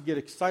not to get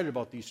excited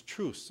about these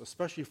truths,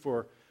 especially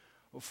for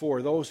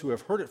those who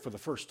have heard it for the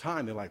first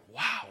time. They're like,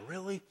 wow,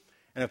 really?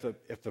 And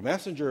if the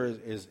messenger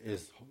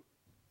is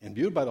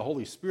imbued by the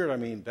Holy Spirit, I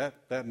mean,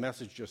 that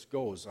message just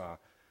goes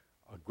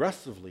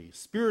aggressively,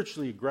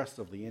 spiritually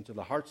aggressively, into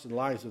the hearts and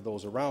lives of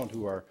those around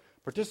who are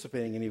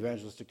participating in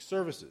evangelistic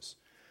services.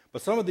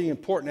 But some of the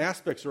important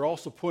aspects are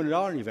also pointed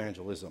out in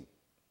evangelism.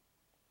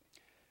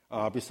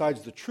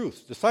 Besides the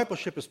truth,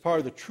 discipleship is part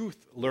of the truth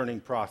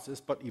learning process,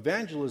 but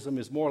evangelism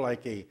is more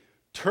like a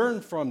turn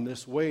from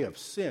this way of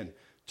sin,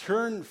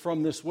 turn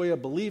from this way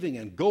of believing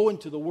and go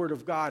into the Word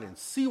of God and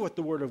see what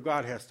the Word of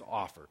God has to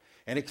offer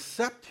and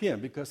accept him,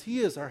 because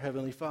he is our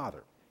Heavenly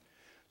Father.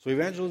 So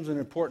evangelism is an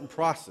important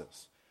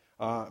process.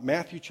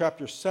 Matthew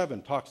chapter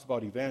 7 talks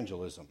about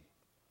evangelism.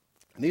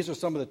 And these are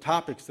some of the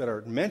topics that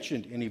are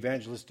mentioned in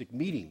evangelistic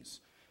meetings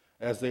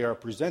as they are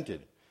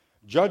presented.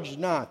 Judge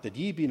not, that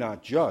ye be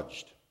not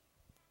judged.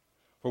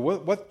 For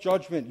what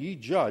judgment ye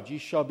judge, ye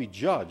shall be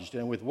judged,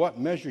 and with what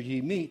measure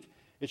ye mete,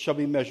 it shall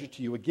be measured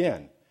to you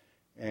again.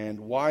 And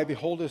why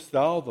beholdest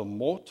thou the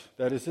mote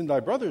that is in thy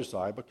brother's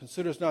eye, but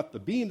considerest not the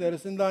beam that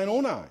is in thine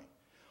own eye?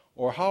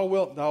 Or how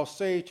wilt thou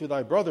say to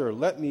thy brother,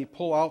 let me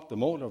pull out the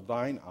mote of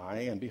thine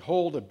eye, and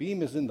behold, a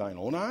beam is in thine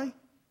own eye?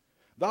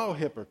 Thou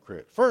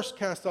hypocrite, first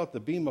cast out the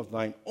beam of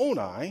thine own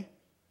eye,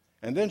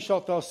 and then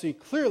shalt thou see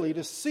clearly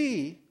to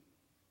see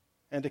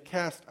and to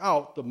cast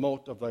out the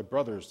mote of thy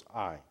brother's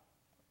eye.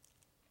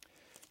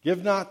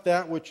 Give not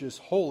that which is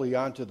holy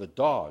unto the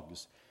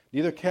dogs,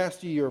 neither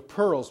cast ye your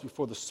pearls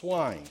before the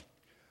swine,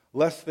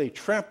 lest they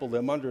trample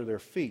them under their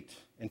feet,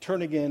 and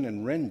turn again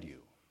and rend you.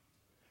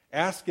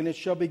 Ask, and it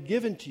shall be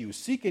given to you.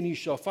 Seek, and ye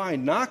shall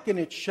find. Knock, and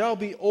it shall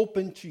be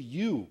opened to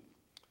you.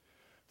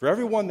 For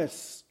everyone that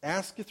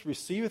asketh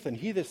receiveth, and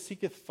he that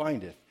seeketh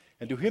findeth.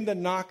 And to him that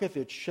knocketh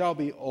it shall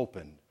be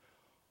opened.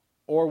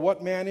 Or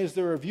what man is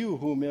there of you,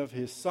 whom if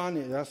his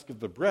son ask of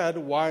the bread,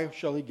 why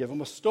shall he give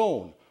him a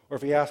stone? Or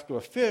if he ask of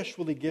a fish,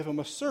 will he give him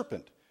a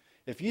serpent?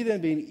 If ye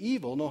then, being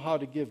evil, know how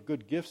to give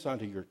good gifts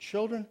unto your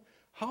children,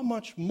 how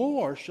much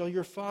more shall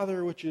your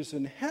Father which is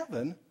in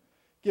heaven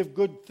give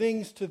good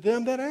things to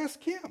them that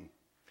ask him?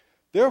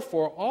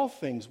 Therefore all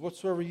things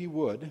whatsoever ye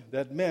would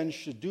that men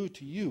should do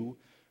to you,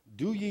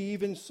 do ye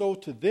even so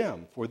to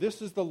them. For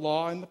this is the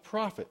law and the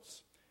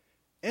prophets.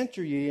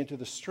 Enter ye into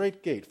the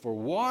strait gate, for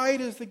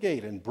wide is the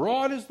gate, and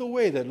broad is the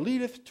way that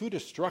leadeth to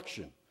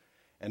destruction.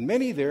 And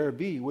many there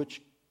be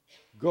which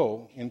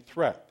go in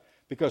threat.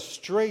 Because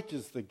strait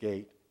is the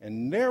gate,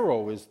 and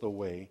narrow is the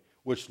way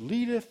which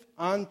leadeth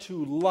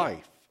unto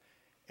life,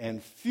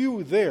 and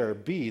few there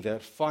be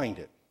that find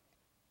it.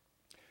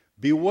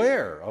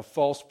 Beware of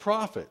false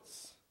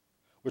prophets,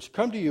 which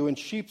come to you in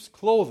sheep's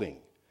clothing,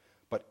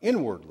 but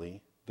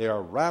inwardly they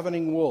are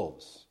ravening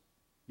wolves.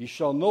 Ye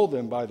shall know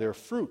them by their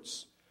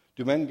fruits.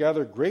 Do men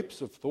gather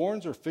grapes of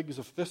thorns or figs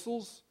of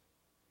thistles?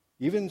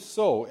 Even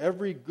so,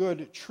 every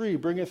good tree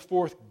bringeth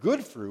forth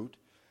good fruit,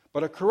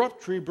 but a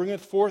corrupt tree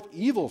bringeth forth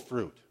evil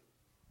fruit.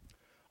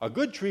 A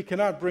good tree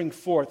cannot bring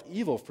forth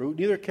evil fruit,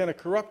 neither can a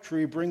corrupt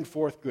tree bring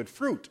forth good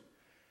fruit.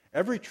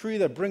 Every tree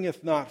that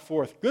bringeth not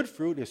forth good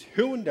fruit is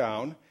hewn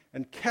down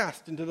and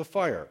cast into the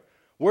fire.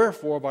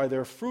 Wherefore by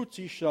their fruits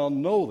ye shall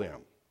know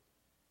them.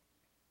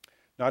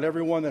 Not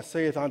every one that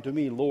saith unto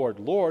me, Lord,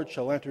 Lord,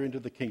 shall enter into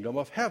the kingdom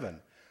of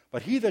heaven,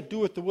 but he that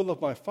doeth the will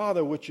of my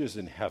Father which is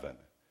in heaven.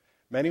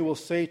 Many will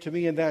say to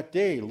me in that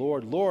day,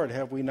 Lord, Lord,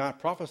 have we not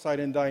prophesied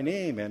in thy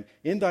name, and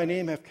in thy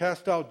name have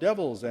cast out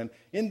devils, and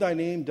in thy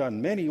name done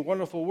many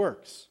wonderful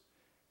works?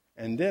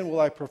 And then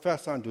will I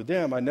profess unto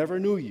them, I never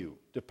knew you.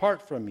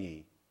 Depart from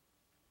me,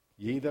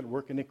 ye that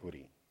work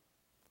iniquity.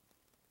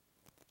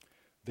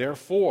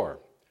 Therefore,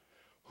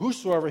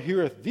 whosoever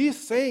heareth these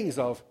sayings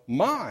of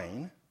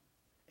mine,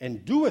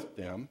 and doeth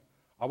them,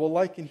 I will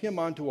liken him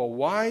unto a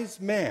wise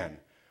man,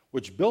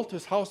 which built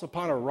his house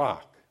upon a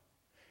rock.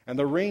 And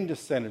the rain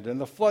descended,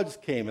 and the floods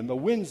came, and the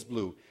winds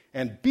blew,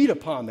 and beat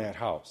upon that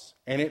house.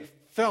 And it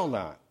fell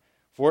not,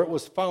 for it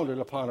was founded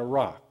upon a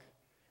rock.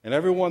 And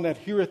everyone that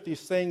heareth these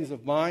sayings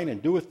of mine,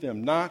 and doeth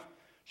them not,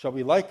 shall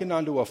be likened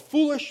unto a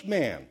foolish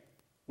man,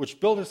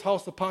 which built his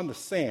house upon the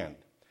sand.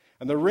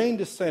 And the rain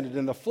descended,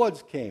 and the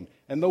floods came,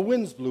 and the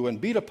winds blew, and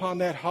beat upon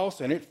that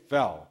house, and it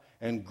fell.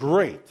 And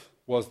great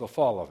was the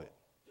fall of it.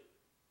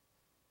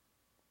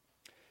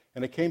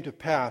 And it came to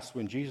pass,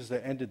 when Jesus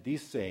had ended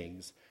these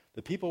sayings,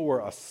 the people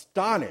were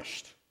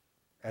astonished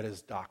at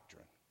his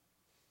doctrine.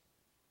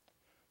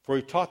 For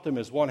he taught them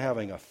as one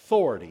having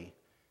authority,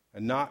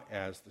 and not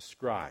as the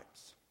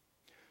scribes.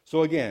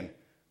 So again,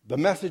 the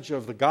message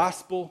of the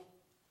gospel,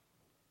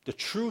 the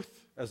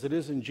truth as it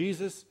is in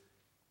Jesus,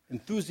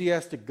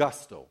 enthusiastic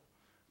gusto.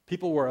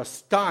 People were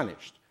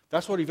astonished.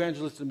 That's what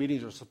evangelistic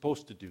meetings are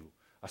supposed to do.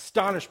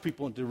 Astonish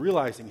people into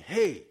realizing,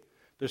 hey,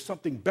 there's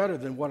something better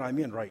than what I'm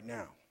in right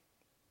now.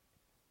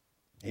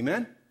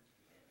 Amen?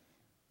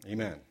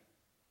 Amen.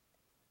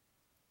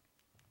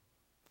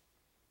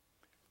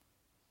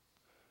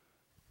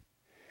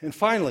 And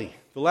finally,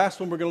 the last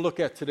one we're going to look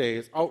at today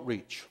is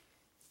outreach.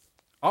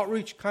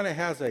 Outreach kind of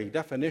has a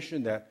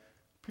definition that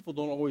people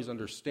don't always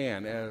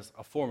understand as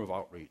a form of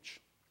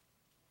outreach.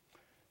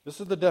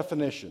 This is the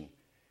definition.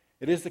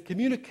 It is the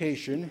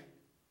communication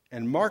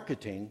and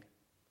marketing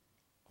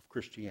of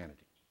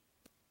Christianity.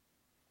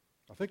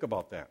 Now think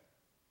about that.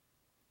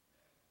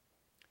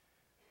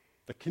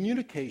 The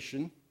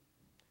communication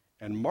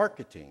and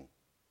marketing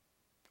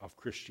of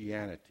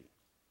Christianity.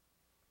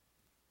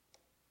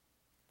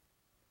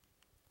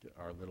 Get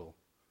our little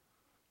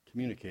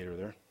communicator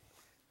there.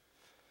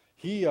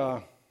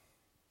 The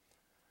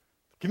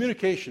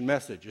communication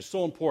message is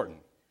so important.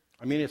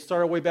 I mean, it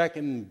started way back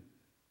in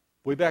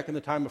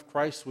the time of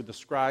Christ with the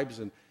scribes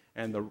and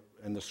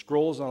the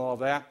scrolls and all of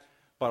that,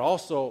 but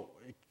also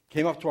it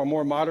came up to our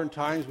more modern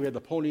times. We had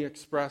the Pony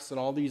Express and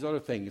all these other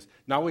things.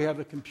 Now we have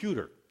the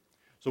computer.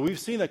 So we've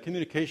seen that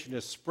communication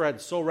has spread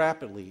so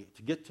rapidly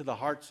to get to the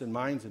hearts and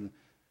minds and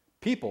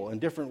people in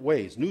different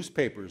ways.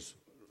 Newspapers,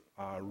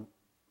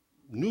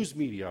 news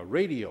media,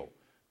 radio,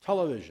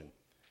 television,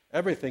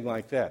 everything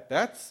like that.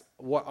 That's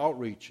what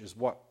outreach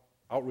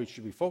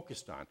should be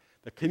focused on.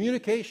 The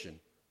communication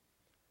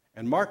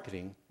and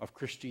marketing of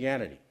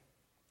Christianity.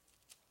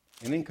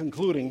 And in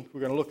concluding, we're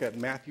going to look at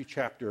Matthew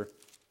chapter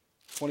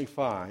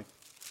 25.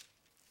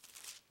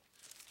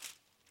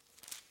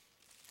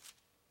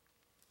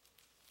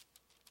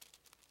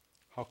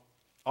 How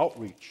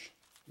outreach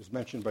is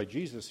mentioned by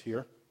Jesus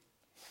here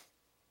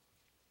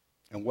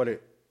and what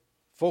its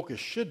focus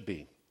should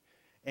be.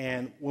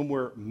 And when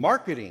we're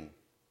marketing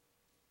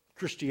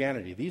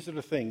Christianity, these are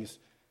the things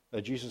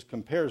that Jesus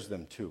compares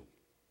them to.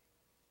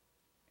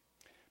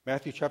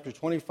 Matthew chapter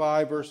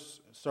 25,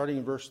 starting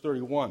in verse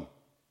 31.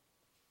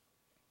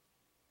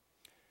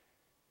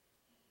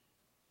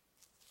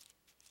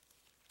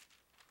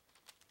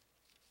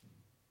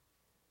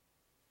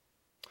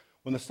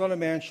 When the Son of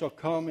Man shall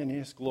come in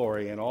his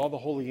glory, and all the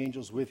holy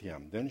angels with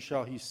him, then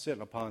shall he sit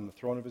upon the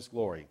throne of his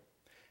glory.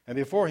 And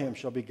before him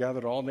shall be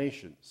gathered all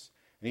nations,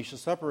 and he shall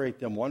separate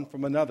them one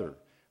from another,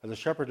 as a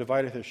shepherd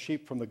divideth his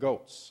sheep from the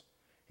goats.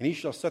 And he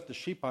shall set the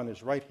sheep on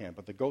his right hand,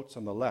 but the goats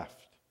on the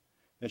left.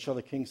 Then shall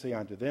the king say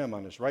unto them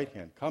on his right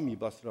hand, Come, ye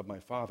blessed of my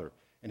Father,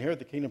 inherit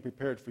the kingdom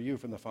prepared for you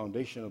from the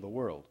foundation of the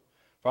world.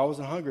 For I was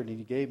an hungered, and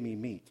ye gave me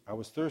meat. I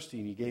was thirsty,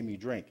 and ye gave me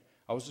drink.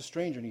 I was a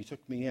stranger, and ye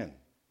took me in.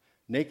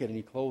 Naked, and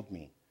ye clothed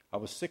me. I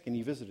was sick, and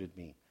ye visited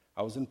me.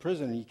 I was in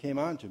prison, and ye came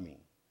unto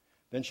me.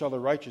 Then shall the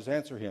righteous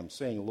answer him,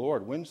 saying,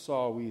 Lord, when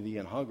saw we thee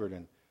an hungered,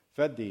 and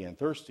fed thee, and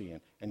thirsty,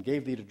 and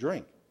gave thee to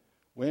drink?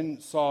 When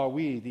saw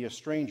we thee a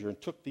stranger, and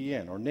took thee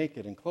in, or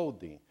naked, and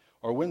clothed thee?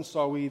 Or when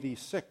saw we thee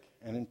sick,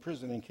 and in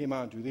prison, and came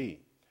unto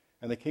thee?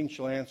 And the king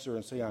shall answer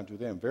and say unto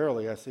them,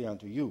 Verily I say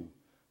unto you,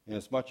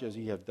 inasmuch as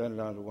ye have done it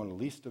unto one of the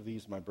least of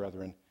these my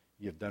brethren,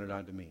 ye have done it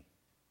unto me.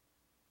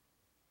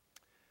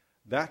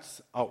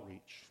 That's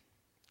outreach,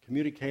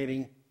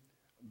 communicating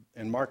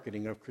and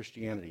marketing of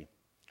Christianity.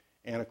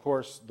 And of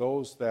course,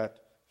 those that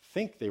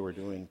think they were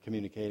doing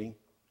communicating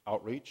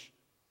outreach,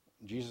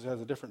 Jesus has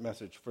a different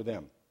message for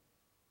them.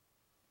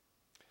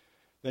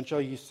 Then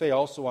shall ye say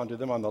also unto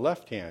them on the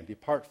left hand,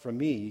 Depart from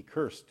me, ye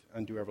cursed,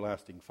 unto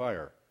everlasting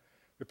fire.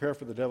 Prepare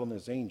for the devil and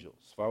his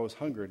angels. For I was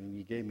hungered, and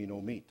ye gave me no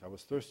meat. I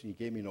was thirsty, and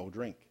ye gave me no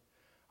drink.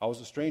 I was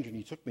a stranger, and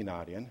ye took me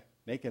not in.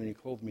 Naked, and ye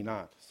clothed me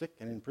not. Sick,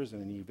 and in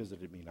prison, and ye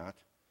visited me not.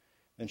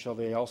 Then shall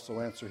they also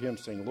answer him,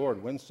 saying,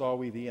 Lord, when saw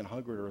we thee an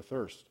hungered or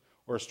athirst,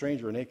 or a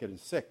stranger, or naked, and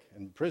sick,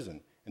 and in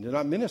prison, and did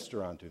not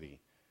minister unto thee?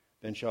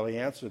 Then shall he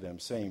answer them,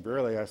 saying,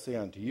 Verily I say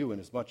unto you,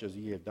 inasmuch as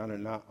ye have done it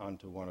not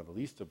unto one of the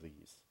least of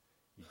these,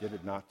 ye did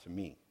it not to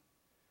me.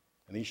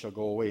 And these shall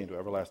go away into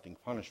everlasting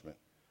punishment,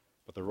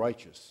 but the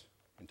righteous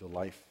into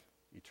life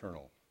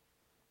eternal.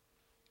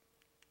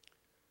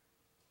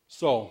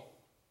 So,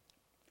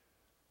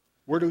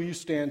 where do you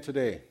stand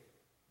today?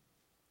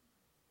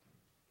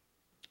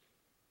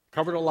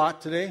 Covered a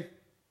lot today,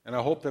 and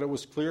I hope that it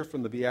was clear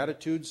from the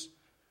Beatitudes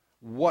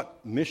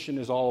what mission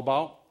is all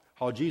about,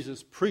 how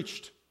Jesus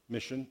preached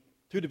mission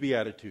through the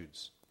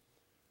Beatitudes.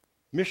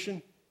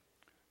 Mission,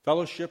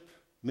 fellowship,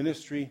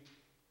 ministry,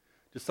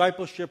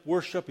 discipleship,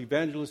 worship,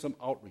 evangelism,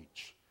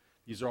 outreach.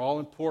 These are all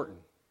important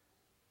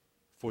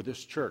for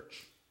this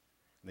church.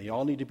 And they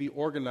all need to be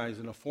organized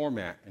in a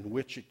format in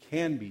which it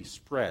can be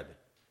spread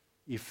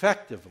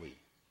effectively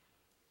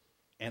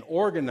and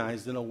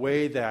organized in a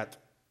way that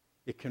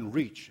it can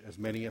reach as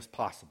many as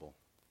possible.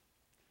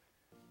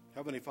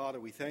 Heavenly Father,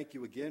 we thank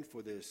you again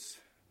for this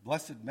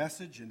blessed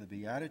message in the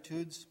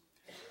Beatitudes.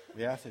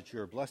 We ask that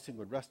your blessing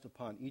would rest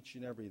upon each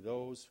and every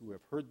those who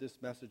have heard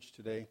this message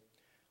today.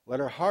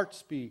 Let our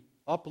hearts be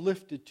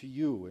uplifted to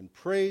you in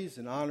praise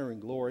and honor and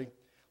glory.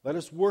 Let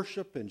us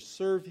worship and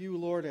serve you,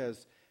 Lord,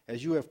 as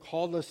you have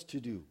called us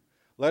to do.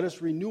 Let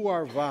us renew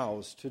our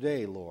vows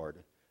today, Lord,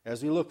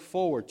 as we look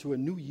forward to a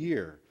new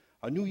year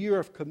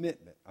of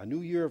commitment, a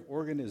new year of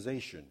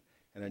organization,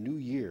 and a new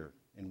year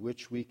in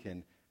which we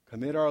can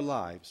commit our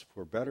lives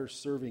for better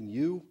serving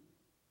you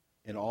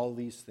in all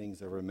these things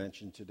that were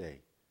mentioned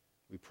today.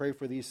 We pray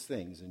for these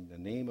things in the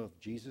name of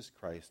Jesus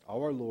Christ,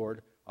 our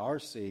Lord, our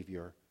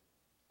Savior,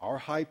 our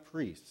High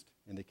Priest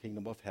in the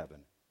kingdom of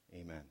heaven.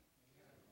 Amen.